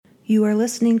You are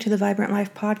listening to the Vibrant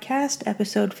Life Podcast,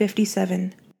 episode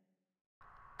 57.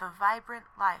 The Vibrant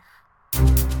Life.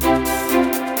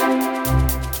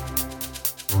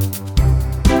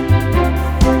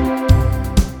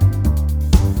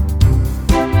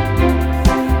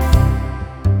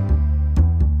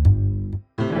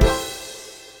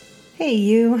 Hey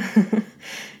you,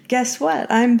 guess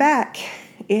what? I'm back.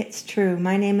 It's true.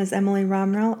 My name is Emily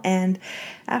Romrell, and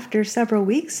after several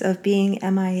weeks of being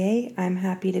MIA, I'm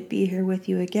happy to be here with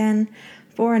you again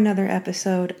for another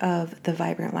episode of the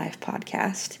Vibrant Life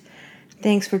Podcast.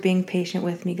 Thanks for being patient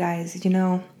with me, guys. You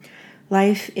know,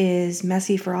 life is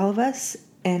messy for all of us,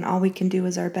 and all we can do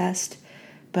is our best,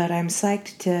 but I'm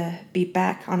psyched to be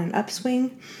back on an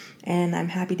upswing, and I'm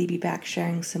happy to be back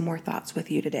sharing some more thoughts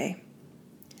with you today.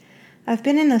 I've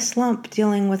been in a slump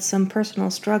dealing with some personal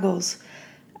struggles,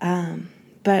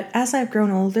 but as I've grown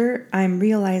older, I'm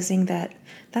realizing that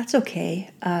that's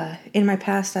okay. In my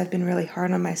past, I've been really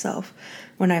hard on myself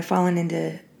when I've fallen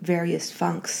into various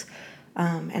funks,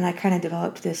 and I kind of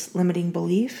developed this limiting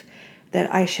belief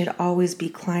that I should always be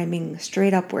climbing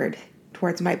straight upward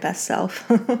towards my best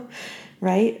self,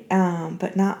 right?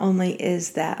 But not only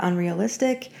is that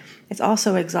unrealistic, it's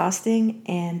also exhausting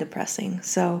and depressing.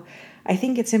 So I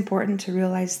think it's important to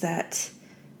realize that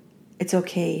it's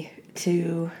okay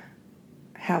to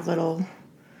have little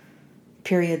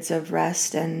periods of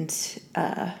rest and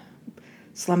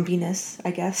slumpiness,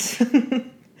 I guess.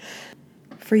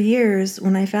 For years,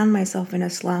 when I found myself in a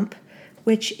slump,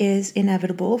 which is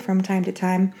inevitable from time to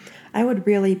time, I would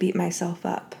really beat myself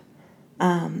up.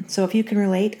 So if you can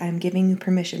relate, I'm giving you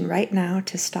permission right now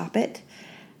to stop it.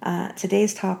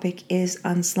 Today's topic is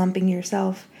Un-Slumping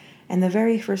Yourself. And the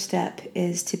very first step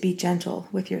is to be gentle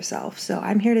with yourself. So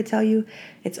I'm here to tell you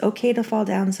it's okay to fall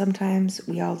down sometimes.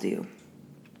 We all do.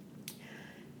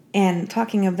 And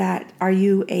talking of that, are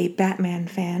you a Batman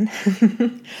fan?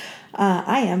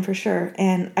 I am for sure.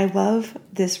 And I love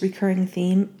this recurring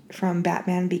theme from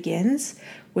Batman Begins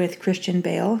with Christian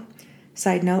Bale.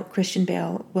 Side note, Christian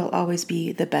Bale will always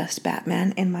be the best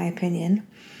Batman, in my opinion.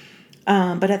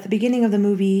 But at the beginning of the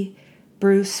movie,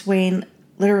 Bruce Wayne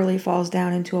literally falls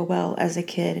down into a well as a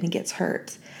kid and gets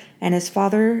hurt. And his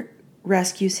father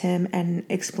rescues him and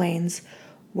explains,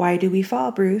 "Why do we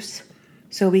fall, Bruce?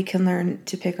 So we can learn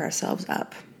to pick ourselves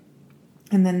up."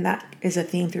 And then that is a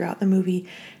theme throughout the movie.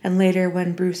 And later,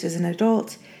 when Bruce is an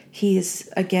adult, he's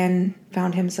again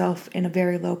found himself in a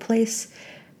very low place.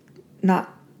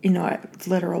 Not, at the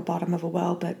literal bottom of a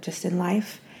well, but just in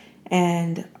life.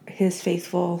 And his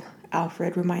faithful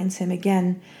Alfred reminds him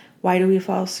again, "Why do we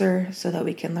fall, sir? So that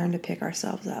we can learn to pick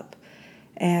ourselves up."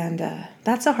 And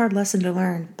that's a hard lesson to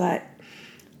learn, but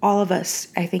all of us,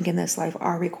 I think, in this life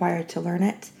are required to learn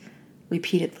it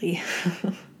repeatedly.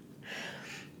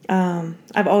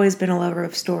 I've always been a lover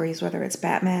of stories, whether it's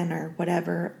Batman or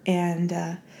whatever, and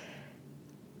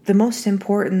the most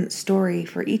important story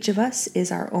for each of us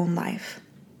is our own life.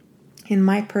 In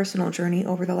my personal journey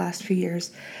over the last few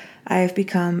years, I have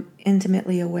become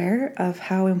intimately aware of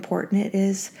how important it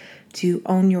is to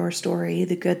own your story,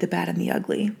 the good, the bad, and the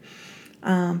ugly.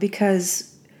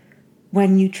 Because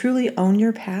when you truly own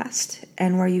your past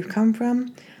and where you've come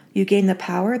from, you gain the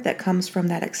power that comes from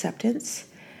that acceptance.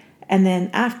 And then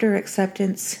after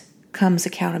acceptance comes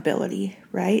accountability,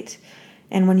 right?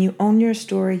 And when you own your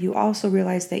story, you also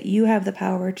realize that you have the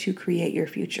power to create your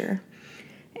future.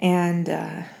 And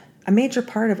a major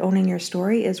part of owning your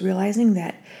story is realizing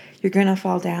that you're going to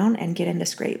fall down and get into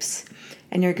scrapes,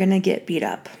 and you're going to get beat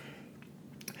up.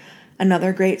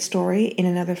 Another great story in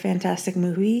another fantastic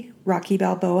movie, Rocky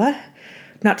Balboa.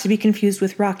 Not to be confused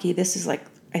with Rocky. This is like,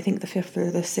 I think, the 5th or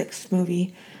the 6th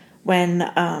movie when,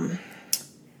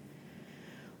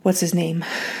 what's his name?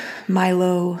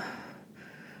 Milo,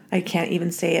 I can't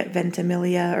even say it,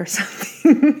 Ventimiglia or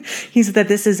something. He's the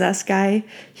This Is Us guy.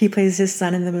 He plays his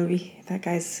son in the movie.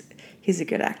 He's a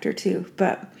good actor too.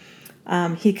 But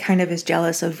he kind of is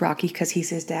jealous of Rocky because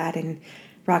he's his dad, and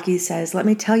Rocky says, "Let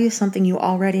me tell you something you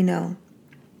already know.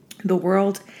 The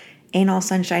world ain't all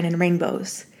sunshine and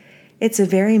rainbows. It's a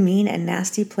very mean and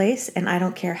nasty place, and I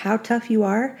don't care how tough you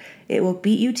are, it will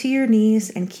beat you to your knees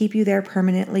and keep you there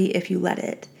permanently if you let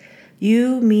it.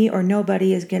 You, me, or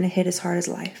nobody is going to hit as hard as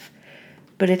life.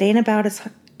 But it ain't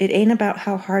about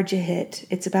how hard you hit.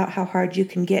 It's about how hard you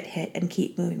can get hit and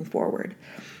keep moving forward.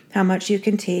 How much you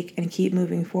can take and keep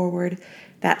moving forward.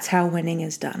 That's how winning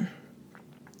is done."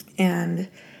 And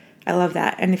I love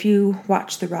that. And if you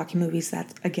watch the Rocky movies,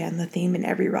 that's, again, the theme in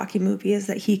every Rocky movie is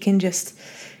that he can just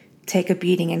take a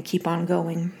beating and keep on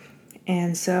going.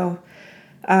 And so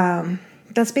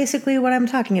that's basically what I'm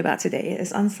talking about today,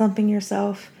 is unslumping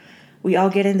yourself. We all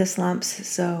get into slumps,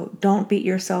 so don't beat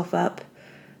yourself up.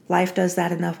 Life does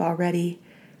that enough already.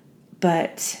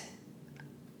 But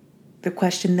the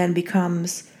question then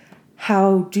becomes,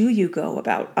 how do you go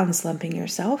about unslumping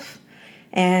yourself?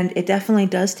 And it definitely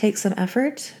does take some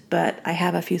effort, but I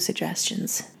have a few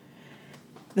suggestions.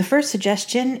 The first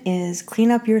suggestion is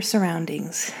clean up your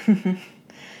surroundings.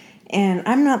 And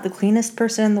I'm not the cleanest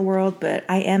person in the world, but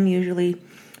I am usually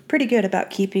pretty good about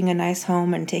keeping a nice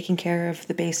home and taking care of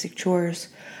the basic chores.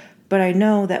 But I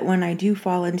know that when I do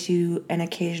fall into an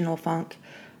occasional funk,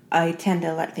 I tend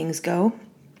to let things go.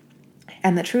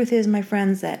 And the truth is, my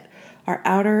friends, that our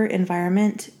outer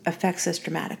environment affects us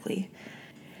dramatically.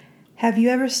 Have you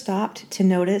ever stopped to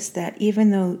notice that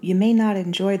even though you may not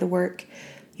enjoy the work,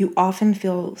 you often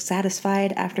feel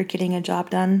satisfied after getting a job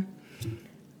done?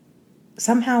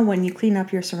 Somehow, when you clean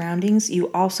up your surroundings,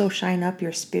 you also shine up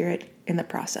your spirit in the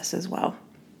process as well.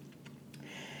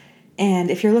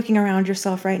 And if you're looking around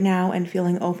yourself right now and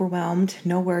feeling overwhelmed,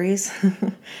 no worries.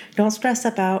 Don't stress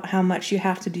about how much you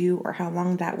have to do or how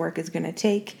long that work is going to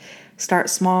take. Start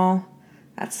small.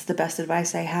 That's the best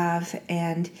advice I have.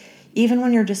 And even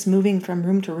when you're just moving from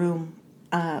room to room,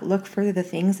 look for the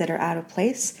things that are out of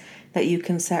place that you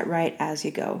can set right as you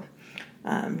go.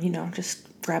 Just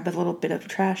grab a little bit of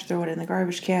trash, throw it in the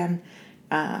garbage can,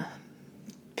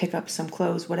 pick up some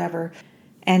clothes, whatever.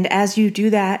 And as you do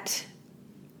that,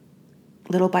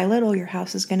 little by little, your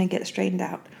house is going to get straightened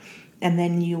out. And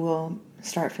then you will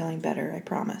start feeling better, I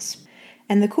promise.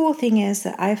 And the cool thing is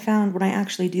that I found when I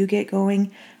actually do get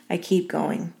going, I keep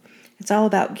going. It's all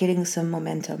about getting some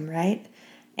momentum, right?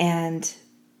 And,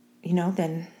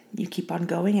 then you keep on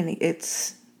going and it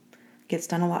gets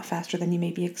done a lot faster than you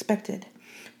maybe expected.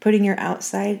 Putting your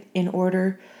outside in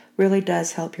order really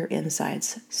does help your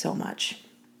insides so much.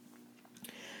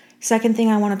 Second thing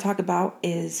I want to talk about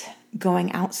is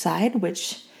going outside,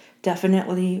 which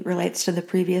definitely relates to the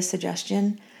previous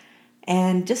suggestion.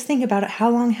 And just think about it. How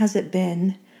long has it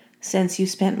been since you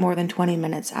spent more than 20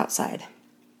 minutes outside?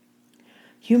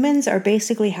 Humans are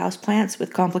basically houseplants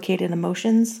with complicated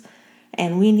emotions,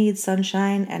 and we need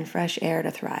sunshine and fresh air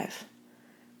to thrive.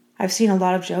 I've seen a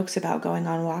lot of jokes about going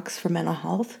on walks for mental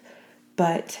health,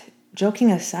 but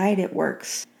joking aside, it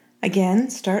works. Again,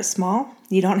 start small.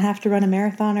 You don't have to run a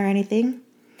marathon or anything.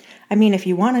 I mean, if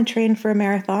you want to train for a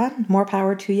marathon, more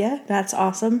power to you. That's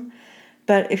awesome.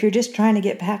 But if you're just trying to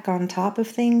get back on top of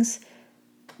things,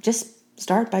 just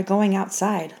start by going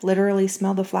outside. Literally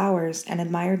smell the flowers and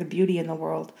admire the beauty in the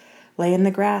world. Lay in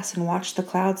the grass and watch the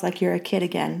clouds like you're a kid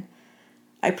again.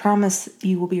 I promise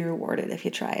you will be rewarded if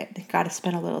you try it. Got to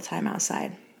spend a little time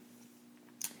outside.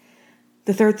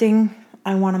 The third thing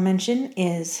I want to mention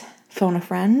is phone a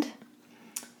friend.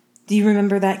 Do you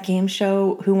remember that game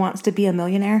show, Who Wants to Be a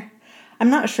Millionaire? I'm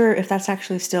not sure if that's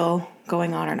actually still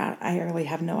going on or not. I really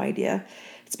have no idea.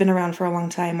 It's been around for a long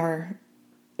time, or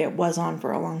it was on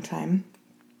for a long time.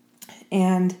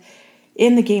 And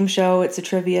in the game show, it's a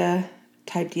trivia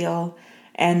type deal,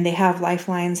 and they have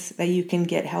lifelines that you can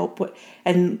get help with.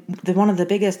 And one of the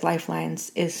biggest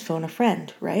lifelines is phone a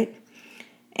friend, right?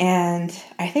 And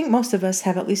I think most of us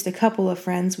have at least a couple of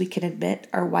friends we can admit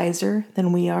are wiser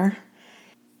than we are.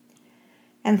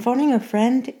 And phoning a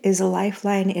friend is a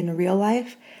lifeline in real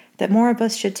life that more of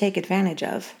us should take advantage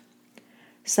of.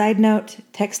 Side note,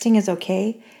 texting is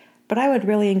okay, but I would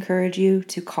really encourage you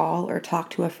to call or talk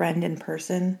to a friend in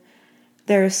person.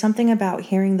 There is something about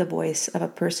hearing the voice of a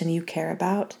person you care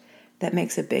about that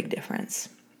makes a big difference.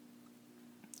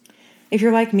 If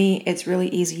you're like me, it's really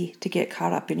easy to get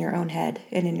caught up in your own head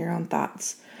and in your own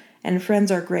thoughts. And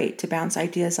friends are great to bounce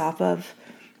ideas off of.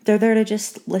 They're there to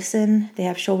just listen. They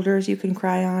have shoulders you can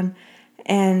cry on.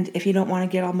 And if you don't want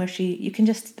to get all mushy, you can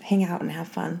just hang out and have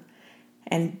fun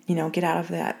and, get out of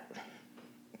that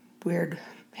weird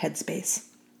headspace.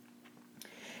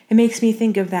 It makes me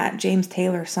think of that James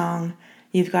Taylor song,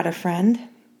 You've Got a Friend.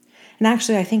 And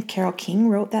actually, I think Carole King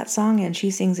wrote that song and she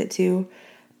sings it too.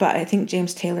 But I think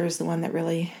James Taylor is the one that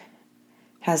really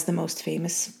has the most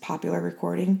famous popular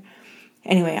recording.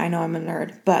 Anyway, I know I'm a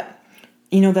nerd, but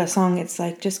the song, it's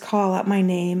like, just call out my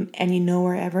name and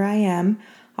wherever I am,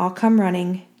 I'll come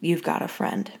running, you've got a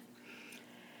friend.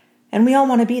 And we all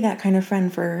want to be that kind of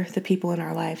friend for the people in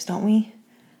our lives, don't we?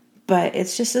 But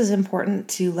it's just as important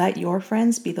to let your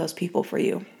friends be those people for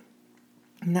you.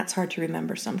 And that's hard to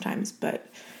remember sometimes, but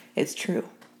it's true.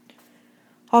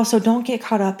 Also, don't get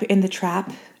caught up in the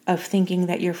trap of thinking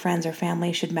that your friends or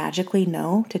family should magically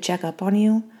know to check up on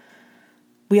you.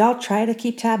 We all try to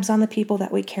keep tabs on the people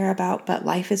that we care about, but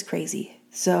life is crazy.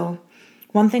 So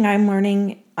one thing I'm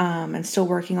learning and still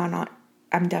working on,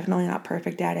 I'm definitely not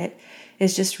perfect at it,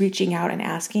 is just reaching out and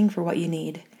asking for what you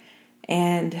need.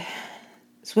 And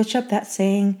switch up that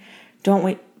saying,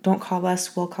 don't call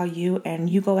us, we'll call you, and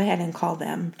you go ahead and call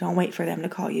them. Don't wait for them to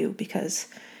call you, because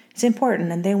it's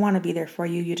important and they want to be there for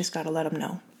you. You just got to let them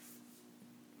know.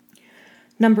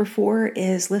 Number 4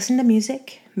 is listen to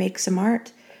music, make some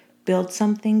art, build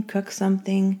something, cook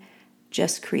something,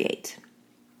 just create.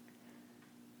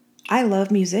 I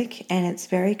love music and it's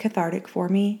very cathartic for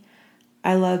me.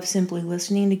 I love simply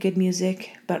listening to good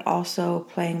music, but also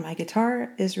playing my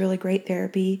guitar is really great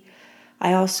therapy.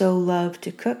 I also love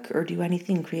to cook or do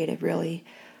anything creative, really.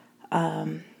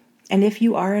 And if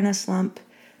you are in a slump,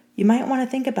 you might want to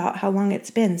think about how long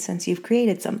it's been since you've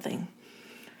created something.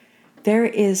 There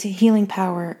is healing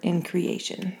power in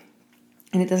creation,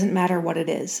 and it doesn't matter what it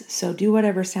is. So do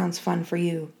whatever sounds fun for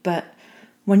you. But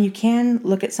when you can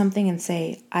look at something and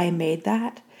say, I made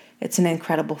that, it's an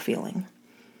incredible feeling.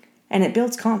 And it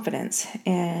builds confidence,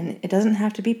 and it doesn't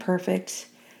have to be perfect.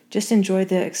 Just enjoy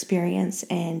the experience,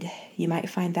 and you might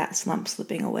find that slump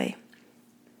slipping away.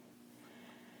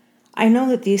 I know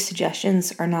that these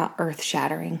suggestions are not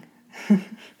earth-shattering.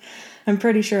 I'm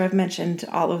pretty sure I've mentioned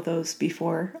all of those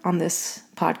before on this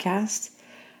podcast.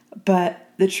 But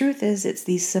the truth is, it's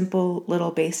these simple little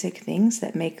basic things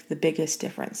that make the biggest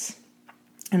difference.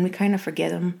 And we kind of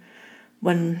forget them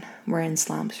when we're in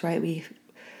slumps, right?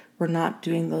 We're not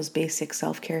doing those basic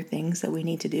self-care things that we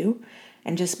need to do.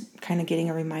 And just kind of getting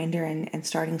a reminder and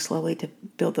starting slowly to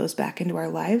build those back into our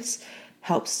lives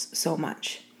helps so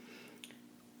much.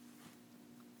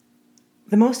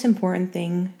 The most important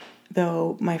thing,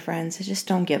 though, my friends, is just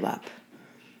don't give up.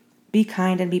 Be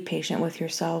kind and be patient with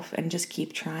yourself and just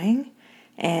keep trying.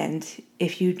 And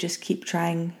if you just keep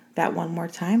trying that one more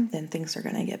time, then things are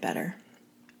going to get better.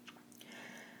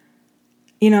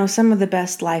 You know, some of the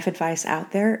best life advice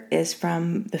out there is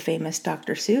from the famous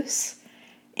Dr. Seuss.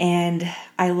 And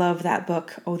I love that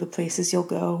book, Oh, the Places You'll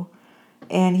Go.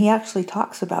 And he actually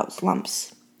talks about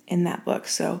slumps in that book.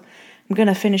 So I'm going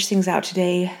to finish things out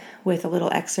today with a little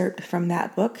excerpt from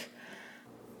that book.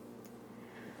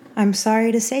 I'm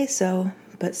sorry to say so,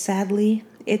 but sadly,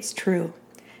 it's true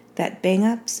that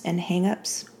bang-ups and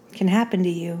hang-ups can happen to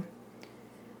you.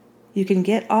 You can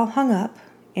get all hung up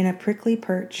in a prickly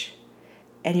perch,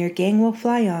 and your gang will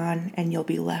fly on, and you'll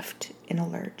be left in a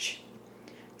lurch.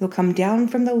 You'll come down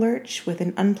from the lurch with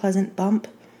an unpleasant bump,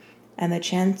 and the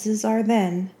chances are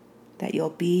then that you'll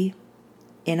be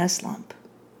in a slump.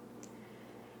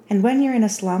 And when you're in a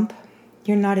slump,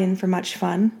 you're not in for much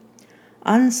fun.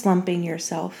 Un-slumping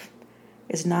yourself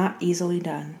is not easily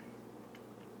done.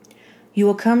 You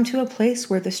will come to a place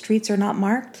where the streets are not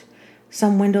marked.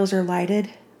 Some windows are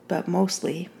lighted, but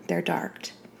mostly they're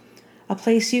darked. A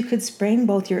place you could sprain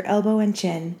both your elbow and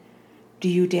chin. Do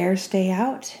you dare stay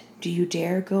out? Do you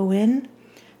dare go in?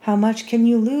 How much can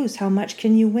you lose? How much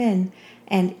can you win?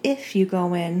 And if you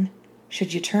go in,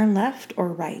 should you turn left or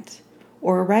right?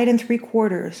 Or right and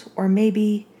 3/4, or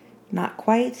maybe not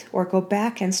quite, or go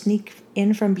back and sneak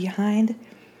in from behind?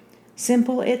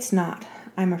 Simple it's not,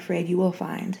 I'm afraid you will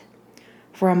find,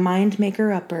 for a mind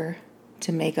maker upper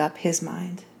to make up his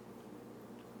mind.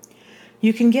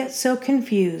 You can get so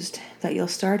confused that you'll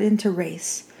start in to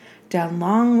race down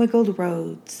long wiggled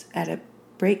roads at a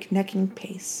breaknecking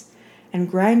pace,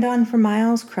 and grind on for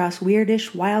miles cross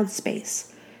weirdish wild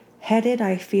space, headed,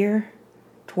 I fear,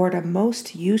 toward a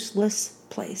most useless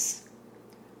place,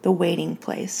 the waiting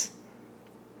place.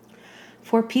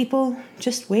 For people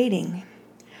just waiting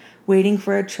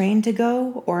for a train to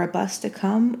go, or a bus to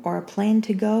come, or a plane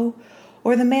to go,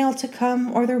 or the mail to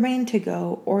come, or the rain to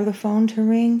go, or the phone to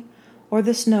ring, or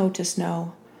the snow to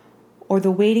snow, or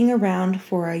the waiting around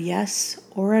for a yes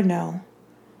or a no,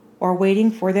 or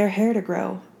waiting for their hair to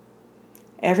grow.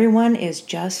 Everyone is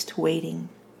just waiting.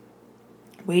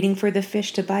 Waiting for the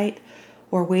fish to bite,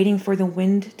 or waiting for the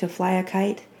wind to fly a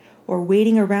kite, or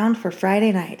waiting around for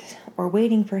Friday night, or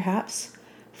waiting perhaps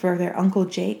for their Uncle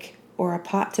Jake, or a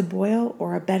pot to boil,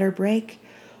 or a better break,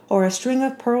 or a string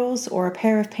of pearls, or a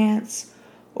pair of pants,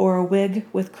 or a wig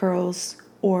with curls,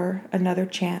 or another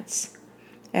chance.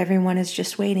 Everyone is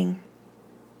just waiting.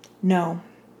 No,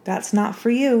 that's not for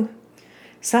you.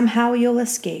 Somehow you'll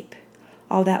escape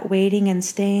all that waiting and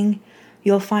staying.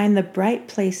 You'll find the bright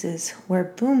places where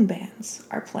boom bands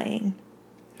are playing.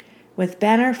 With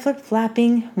banner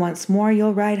flip-flapping, once more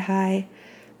you'll ride high,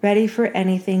 ready for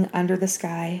anything under the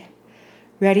sky.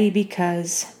 Ready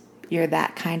because you're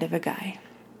that kind of a guy.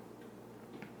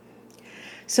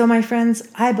 So my friends,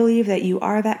 I believe that you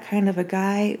are that kind of a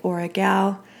guy or a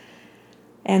gal.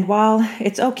 And while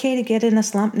it's okay to get in a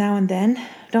slump now and then,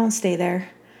 don't stay there.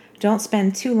 Don't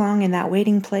spend too long in that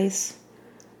waiting place.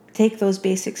 take those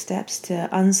basic steps to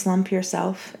unslump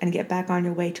yourself and get back on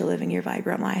your way to living your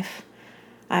vibrant life.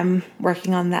 I'm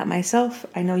working on that myself.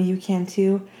 I know you can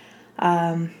too.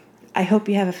 I hope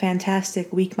you have a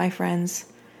fantastic week, my friends.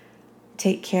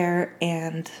 Take care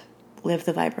and live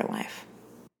the vibrant life.